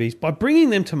 9 TVs, by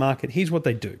bringing them to market, here's what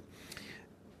they do.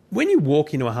 When you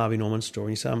walk into a Harvey Norman store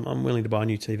and you say, I'm willing to buy a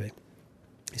new TV,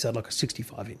 you say, like a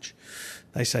 65-inch.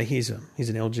 They say, here's an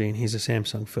LG and here's a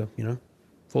Samsung for,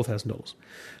 $4,000.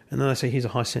 And then they say, here's a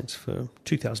Hisense for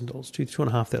 $2,000,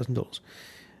 $2,500.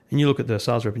 And you look at the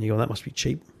sales rep and you go, that must be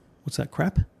cheap. What's that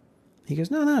crap? He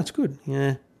goes, no, it's good.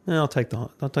 Yeah, I'll take the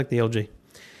LG.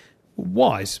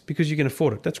 Wise, because you can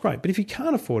afford it. That's great. But if you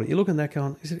can't afford it, you look at that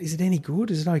going, is it any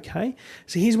good? Is it okay?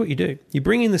 So here's what you do. You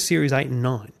bring in the Series 8 and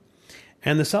 9.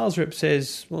 And the sales rep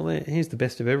says, well, here's the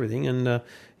best of everything. And,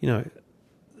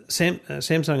 Samsung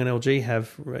and LG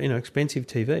have, expensive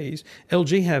TVs.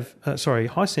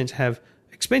 Hisense have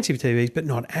expensive TVs, but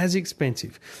not as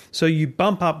expensive. So you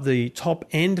bump up the top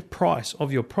end price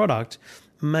of your product,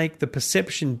 make the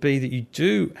perception be that you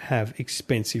do have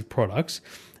expensive products,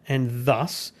 and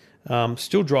thus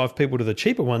still drive people to the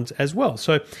cheaper ones as well.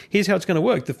 So here's how it's going to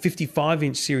work. The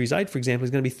 55-inch Series 8, for example,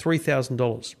 is going to be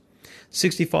 $3,000.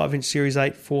 65-inch Series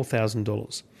 8,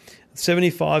 $4,000.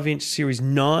 75-inch Series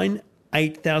 9,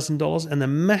 $8,000. And the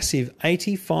massive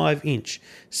 85-inch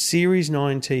Series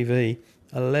 9 TV,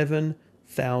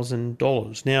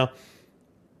 $11,000. Now,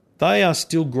 they are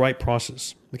still great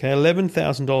prices. Okay,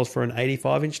 $11,000 for an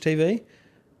 85-inch TV.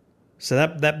 So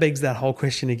that begs that whole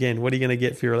question again. What are you going to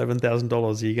get for your $11,000?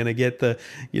 Are you going to get the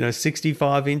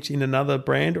 65-inch in another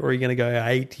brand, or are you going to go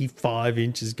 85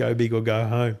 inches, go big or go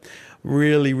home?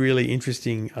 Really, really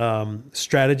interesting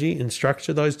strategy and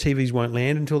structure. Those TVs won't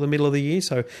land until the middle of the year,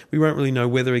 so we won't really know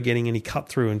whether we're getting any cut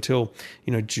through until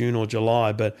June or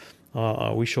July. But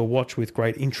we shall watch with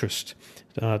great interest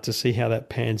to see how that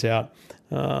pans out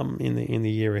in the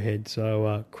year ahead.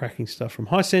 So cracking stuff from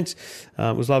Hisense.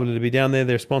 It was lovely to be down there.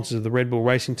 They're sponsors of the Red Bull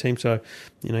Racing Team, so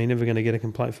you're never going to get a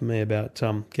complaint from me about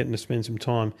getting to spend some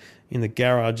time in the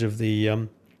garage of the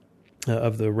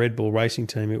Red Bull Racing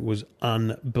Team. It was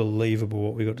unbelievable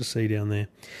what we got to see down there.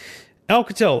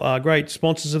 Alcatel are great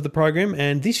sponsors of the program,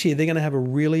 and this year they're going to have a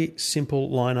really simple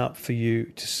lineup for you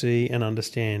to see and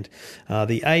understand.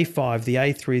 The A5, the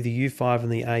A3, the U5,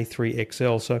 and the A3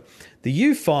 XL. So the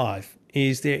U5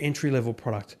 is their entry-level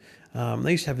product.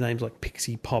 They used to have names like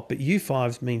Pixie Pop, but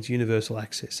U5 means universal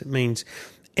access. It means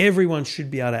everyone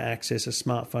should be able to access a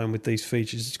smartphone with these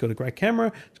features. It's got a great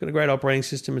camera, it's got a great operating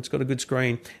system, it's got a good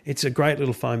screen. It's a great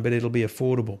little phone, but it'll be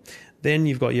affordable. Then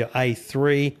you've got your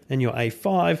A3 and your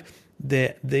A5.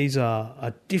 These are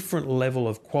a different level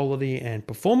of quality and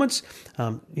performance,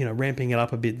 ramping it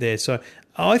up a bit there. So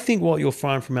I think what you'll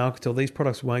find from Alcatel, these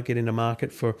products won't get into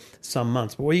market for some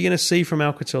months. But what you're going to see from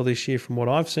Alcatel this year, from what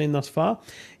I've seen thus far,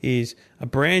 is a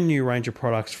brand new range of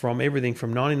products from everything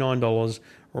from $99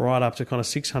 right up to kind of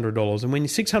 $600. And when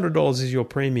 $600 is your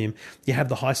premium, you have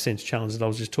the Hisense challenge that I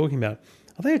was just talking about.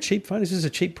 Are they a cheap phone? Is this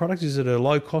a cheap product? Is it a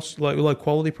low cost, low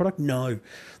quality product? No.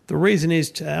 The reason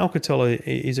is Alcatel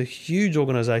is a huge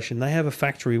organization. They have a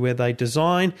factory where they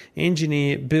design,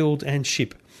 engineer, build, and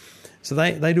ship. So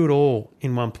they do it all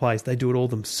in one place. They do it all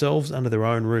themselves under their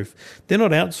own roof. They're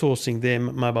not outsourcing their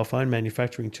mobile phone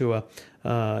manufacturing to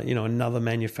another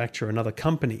manufacturer, another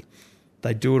company.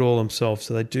 They do it all themselves,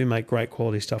 so they do make great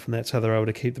quality stuff, and that's how they're able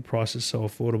to keep the prices so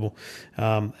affordable.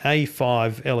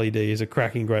 A5 LED is a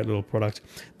cracking great little product.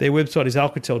 Their website is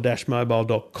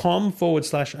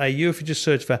alcatel-mobile.com/au. If you just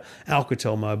search for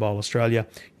Alcatel Mobile Australia,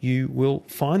 you will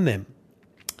find them.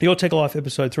 Your Tech Life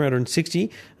episode 360.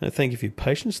 Thank you for your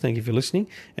patience. Thank you for listening.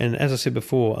 And as I said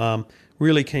before,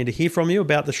 really keen to hear from you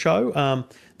about the show.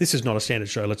 This is not a standard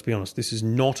show, let's be honest. This is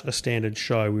not a standard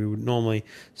show. We would normally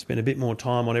spend a bit more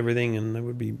time on everything, and there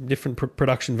would be different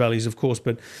production values, of course,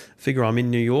 but figure I'm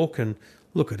in New York and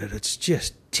look at it. It's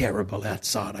just terrible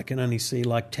outside. I can only see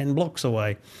like 10 blocks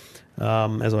away.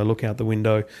 As I look out the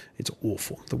window, it's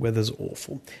awful. The weather's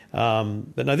awful.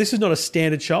 But no, this is not a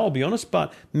standard show, I'll be honest,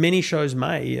 but many shows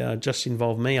may just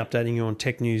involve me updating you on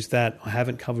tech news that I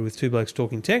haven't covered with Two Blokes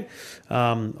Talking Tech.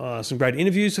 Some great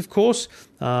interviews, of course,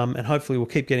 and hopefully we'll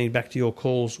keep getting back to your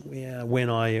calls when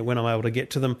I'm able to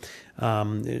get to them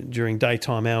during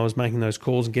daytime hours, making those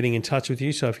calls and getting in touch with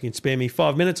you. So if you can spare me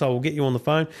 5 minutes, I will get you on the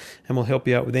phone and we'll help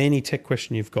you out with any tech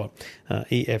question you've got.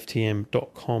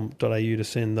 EFTM.com.au to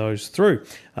send those through.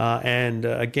 And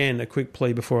again, a quick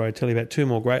plea before I tell you about two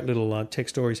more great little tech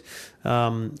stories.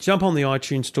 Jump on the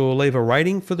iTunes store, leave a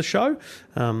rating for the show,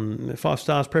 5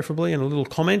 stars preferably, and a little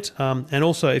comment. And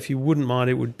also, if you wouldn't mind,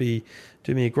 it would do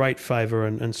me a great favour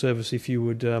and service if you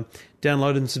would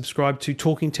download and subscribe to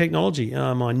Talking Technology,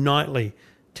 my nightly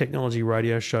technology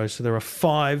radio show. So there are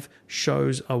 5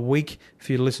 shows a week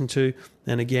for you to listen to.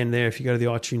 And again, there, if you go to the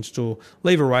iTunes store,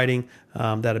 leave a rating.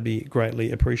 That'd be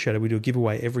greatly appreciated. We do a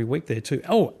giveaway every week there too.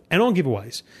 Oh, and on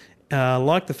giveaways,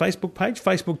 like the Facebook page,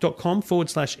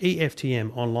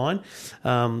 facebook.com/EFTM online,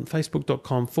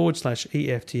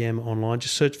 facebook.com/EFTM online.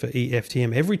 Just search for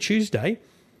EFTM. Every Tuesday,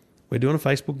 we're doing a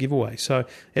Facebook giveaway. So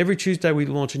every Tuesday we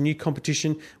launch a new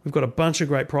competition. We've got a bunch of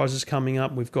great prizes coming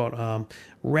up. We've got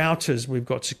routers, we've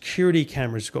got security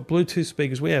cameras, we've got Bluetooth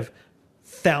speakers. We have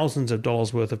thousands of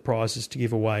dollars worth of prizes to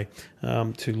give away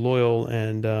to loyal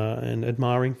and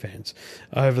admiring fans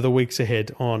over the weeks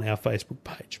ahead on our Facebook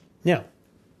page. Now,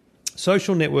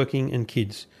 social networking and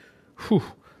kids. Whew,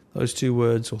 those 2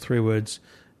 words or 3 words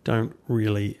don't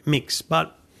really mix,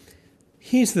 but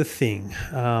here's the thing.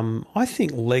 I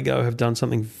think Lego have done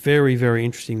something very, very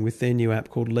interesting with their new app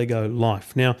called Lego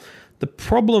Life. Now, the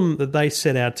problem that they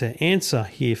set out to answer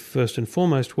here first and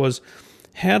foremost was,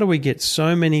 how do we get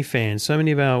so many fans, so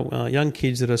many of our young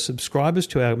kids that are subscribers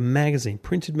to our magazine,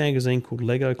 printed magazine called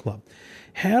Lego Club,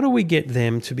 how do we get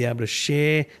them to be able to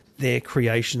share their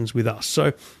creations with us?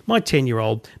 So my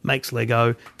 10-year-old makes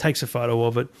Lego, takes a photo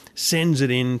of it, sends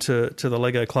it in to the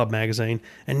Lego Club magazine,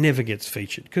 and never gets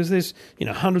featured because there's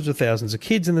hundreds of thousands of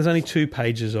kids and there's only 2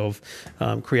 pages of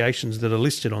creations that are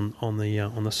listed on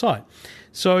the site.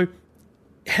 So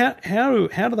how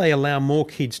do they allow more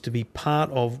kids to be part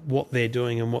of what they're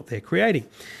doing and what they're creating?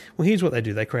 Well, here's what they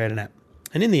do. They create an app.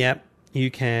 And in the app, you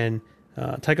can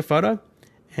take a photo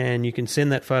and you can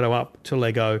send that photo up to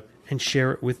Lego and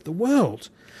share it with the world.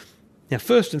 Now,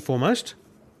 first and foremost,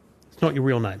 it's not your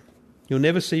real name. You'll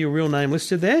never see your real name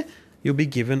listed there. You'll be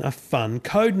given a fun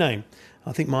code name.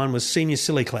 I think mine was Senior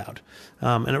Silly Cloud.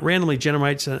 And it randomly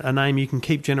generates a name. You can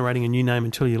keep generating a new name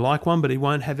until you like one, but it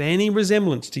won't have any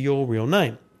resemblance to your real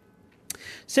name.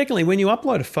 Secondly, when you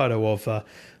upload a photo of a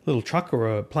little truck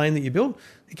or a plane that you built,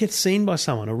 it gets seen by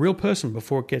someone, a real person,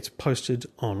 before it gets posted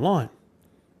online.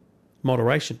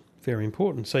 Moderation, very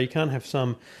important. So you can't have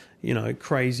some,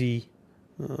 crazy,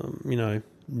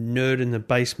 nerd in the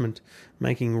basement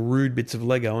making rude bits of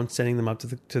Lego and sending them up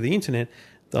to the internet.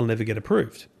 They'll never get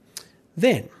approved.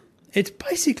 Then, it's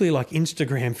basically like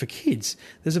Instagram for kids.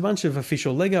 There's a bunch of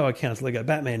official Lego accounts, Lego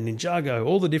Batman, Ninjago,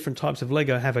 all the different types of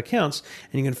Lego have accounts,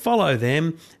 and you can follow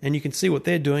them and you can see what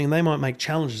they're doing, and they might make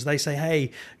challenges. They say,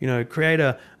 hey, create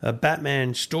a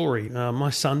Batman story. My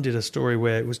son did a story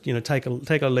where it was, take a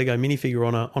Lego minifigure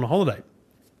on a holiday.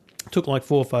 Took like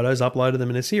 4 photos, uploaded them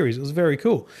in a series. It was very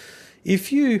cool.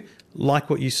 If you like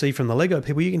what you see from the Lego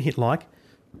people, you can hit like.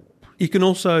 You can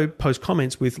also post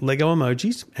comments with Lego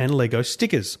emojis and Lego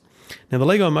stickers. Now, the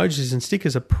Lego emojis and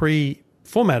stickers are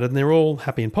pre-formatted and they're all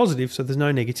happy and positive, so there's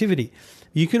no negativity.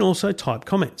 You can also type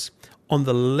comments on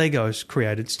the Legos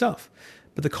created stuff,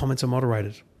 but the comments are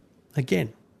moderated.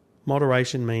 Again,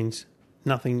 moderation means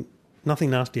nothing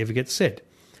nasty ever gets said.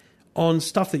 On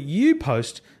stuff that you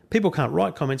post, people can't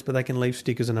write comments, but they can leave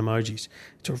stickers and emojis.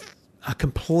 It's a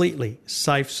completely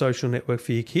safe social network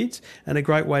for your kids and a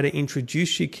great way to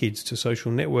introduce your kids to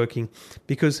social networking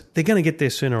because they're going to get there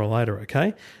sooner or later,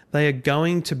 okay? They are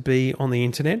going to be on the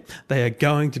internet. They are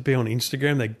going to be on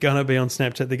Instagram. They're going to be on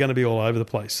Snapchat. They're going to be all over the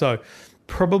place. So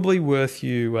probably worth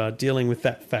you dealing with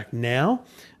that fact now.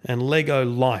 And Lego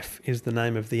Life is the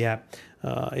name of the app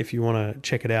if you want to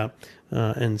check it out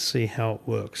and see how it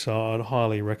works. So I'd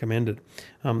highly recommend it.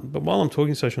 But while I'm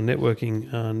talking social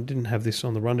networking, didn't have this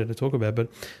on the rundown to talk about, but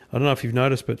I don't know if you've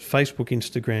noticed, but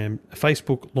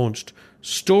Facebook launched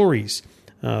Stories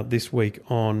this week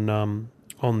on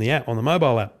the app, on the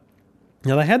mobile app.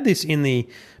 Now, they had this in the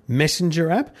Messenger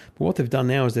app, but what they've done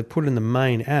now is they've put it in the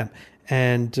main app,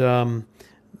 and you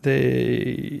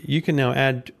can now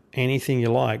add anything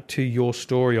you like to your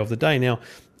story of the day. Now,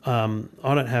 I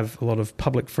don't have a lot of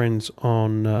public friends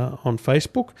on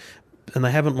Facebook, and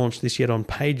they haven't launched this yet on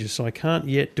Pages, so I can't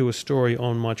yet do a story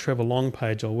on my Trevor Long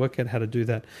page. I'll work out how to do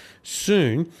that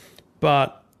soon.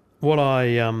 But what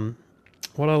I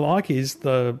like is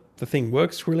the thing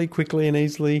works really quickly and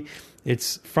easily.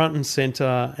 It's front and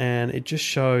center, and it just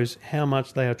shows how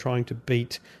much they are trying to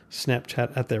beat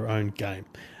Snapchat at their own game.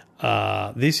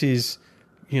 This is,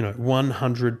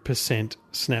 100%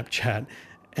 Snapchat,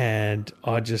 and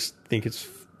I just think it's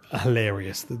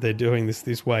hilarious that they're doing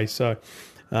this way. So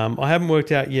I haven't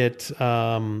worked out yet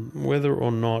whether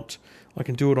or not I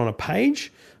can do it on a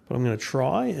page, but I'm going to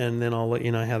try, and then I'll let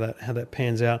you know how that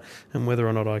pans out and whether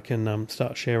or not I can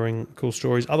start sharing cool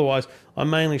stories. Otherwise, I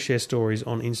mainly share stories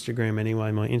on Instagram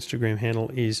anyway. My Instagram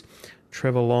handle is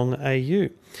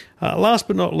TrevorLongAU. Last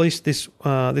but not least, this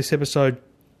episode,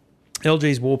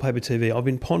 LG's Wallpaper TV. I've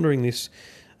been pondering this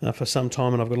for some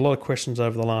time, and I've got a lot of questions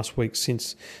over the last week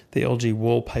since the LG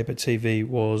Wallpaper TV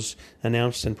was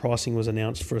announced and pricing was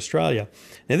announced for Australia.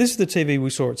 Now, this is the TV we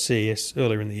saw at CES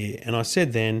earlier in the year, and I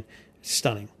said then,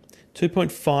 stunning.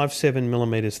 2.57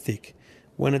 millimeters thick.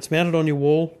 When it's mounted on your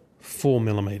wall, 4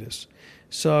 millimeters.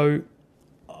 So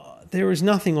there is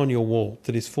nothing on your wall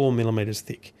that is 4 millimeters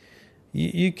thick.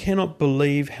 You cannot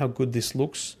believe how good this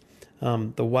looks.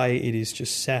 The way it is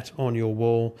just sat on your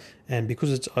wall, and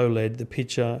because it's OLED, the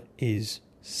picture is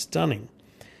stunning.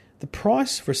 The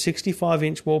price for a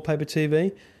 65-inch wallpaper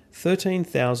TV,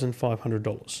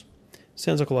 $13,500.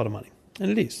 Sounds like a lot of money,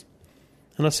 and it is.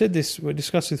 And I said this, we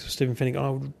discussed this with Stephen Fennick, I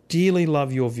would dearly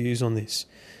love your views on this.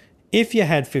 If you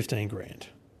had 15 grand,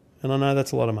 and I know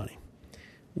that's a lot of money,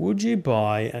 would you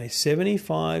buy a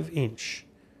 75-inch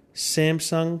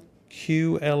Samsung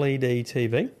QLED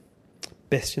TV?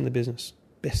 Best in the business,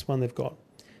 best one they've got,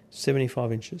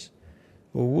 75 inches.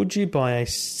 Or would you buy a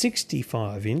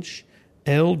 65-inch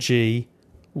LG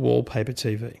wallpaper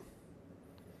TV?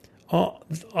 Oh,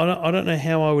 I don't know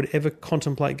how I would ever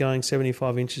contemplate going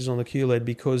 75 inches on the QLED,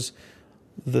 because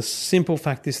the simple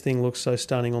fact this thing looks so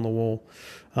stunning on the wall.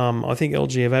 I think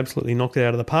LG have absolutely knocked it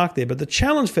out of the park there. But the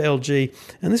challenge for LG,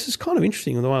 and this is kind of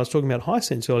interesting, the way I was talking about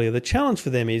Hisense earlier, the challenge for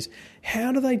them is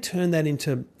how do they turn that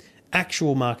into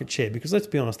actual market share? Because let's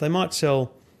be honest, they might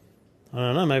sell, I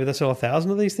don't know, maybe they sell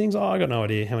 1,000 of these things. I got no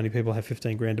idea how many people have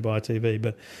 15 grand to buy a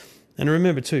TV. And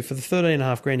remember too, for the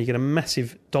 13.5 grand, you get a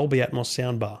massive Dolby Atmos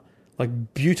soundbar,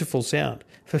 like beautiful sound.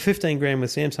 For 15 grand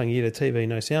with Samsung, you get a TV,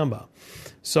 no soundbar.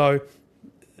 So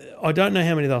I don't know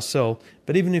how many they'll sell,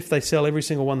 but even if they sell every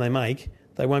single one they make,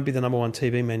 they won't be the number one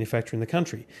TV manufacturer in the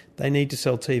country. They need to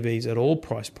sell TVs at all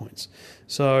price points.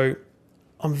 So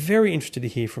I'm very interested to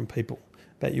hear from people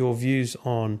about your views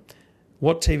on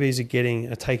what TVs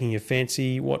are taking your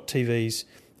fancy, what TVs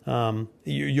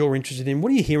you're interested in.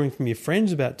 What are you hearing from your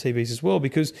friends about TVs as well?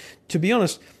 Because, to be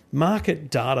honest, market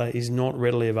data is not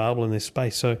readily available in this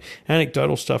space. So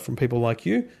anecdotal stuff from people like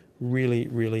you, really,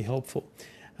 really helpful.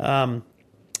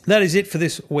 That is it for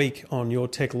this week on Your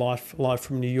Tech Life, live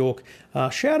from New York.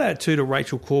 Shout out to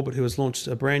Rachel Corbett, who has launched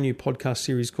a brand new podcast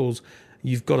series called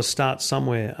You've Got to Start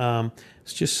Somewhere.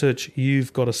 Just search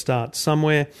You've Got to Start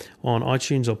Somewhere on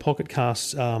iTunes or Pocket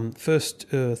Casts. First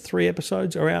 3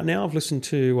 episodes are out now. I've listened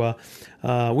to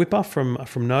Whipper from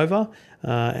Nova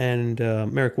and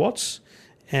Merrick Watts.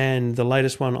 And the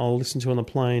latest one I'll listen to on the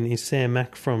plane is Sam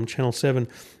Mack from Channel 7.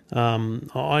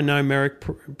 I know Merrick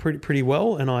pretty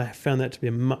well, and I found that to be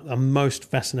a most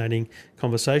fascinating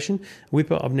conversation.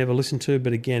 Whipper I've never listened to,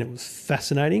 but again, it was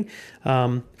fascinating.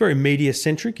 Very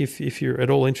media-centric. If you're at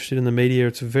all interested in the media,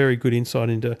 it's a very good insight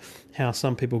into how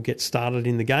some people get started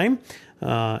in the game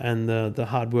and the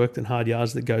hard work and hard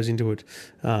yards that goes into it.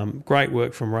 Great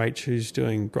work from Rach, who's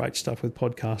doing great stuff with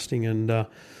podcasting,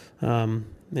 and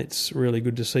it's really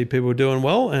good to see people doing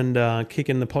well and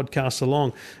kicking the podcast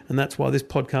along. And that's why this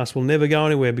podcast will never go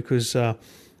anywhere, because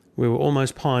we were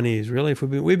almost pioneers, really. If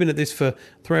we've been at this for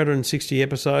 360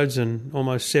 episodes and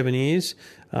almost 7 years,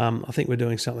 I think we're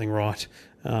doing something right.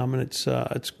 And it's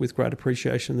with great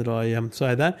appreciation that I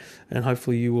say that. And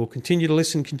hopefully you will continue to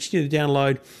listen, continue to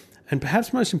download, and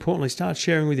perhaps most importantly, start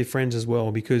sharing with your friends as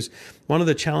well, because one of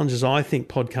the challenges I think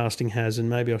podcasting has, and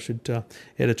maybe I should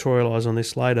editorialise on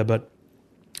this later, but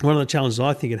one of the challenges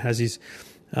I think it has is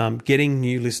getting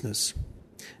new listeners.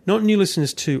 Not new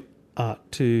listeners to our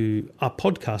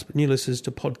podcast, but new listeners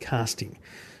to podcasting.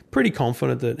 Pretty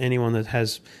confident that anyone that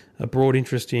has a broad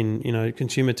interest in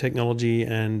consumer technology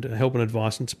and help and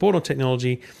advice and support on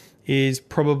technology is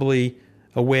probably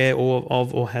aware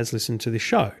of or has listened to this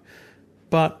show.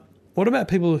 But what about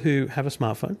people who have a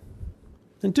smartphone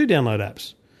and do download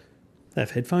apps? They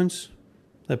have headphones,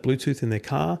 they have Bluetooth in their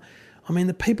car. I mean,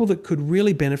 the people that could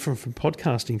really benefit from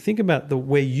podcasting, think about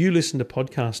where you listen to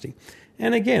podcasting.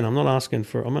 And again, I'm not asking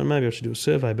for, maybe I should do a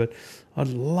survey, but I'd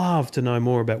love to know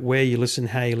more about where you listen,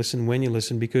 how you listen, when you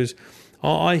listen, because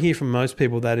I hear from most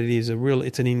people that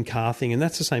it's an in-car thing, and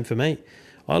that's the same for me.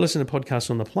 I listen to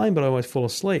podcasts on the plane, but I always fall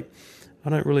asleep. I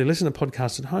don't really listen to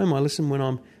podcasts at home. I listen when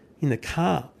I'm in the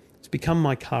car. It's become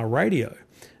my car radio.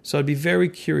 So I'd be very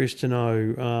curious to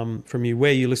know from you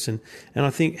where you listen. And I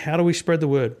think, how do we spread the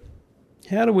word?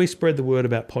 How do we spread the word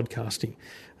about podcasting?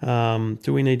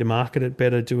 Do we need to market it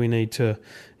better? Do we need to,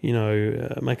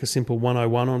 make a simple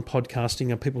 101 on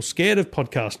podcasting? Are people scared of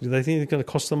podcasting? Do they think it's going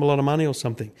to cost them a lot of money or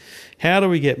something? How do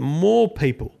we get more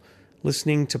people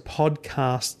listening to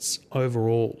podcasts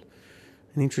overall?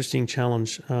 An interesting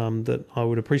challenge that I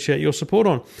would appreciate your support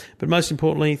on. But most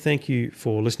importantly, thank you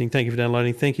for listening. Thank you for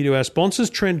downloading. Thank you to our sponsors,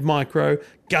 Trend Micro,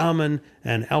 Garmin,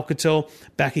 and Alcatel.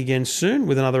 Back again soon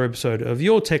with another episode of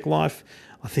Your Tech Life.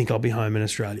 I think I'll be home in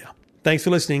Australia. Thanks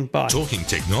for listening. Bye. Talking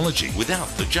technology without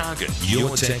the jargon.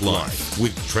 Your Tech Life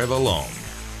with Trevor Long.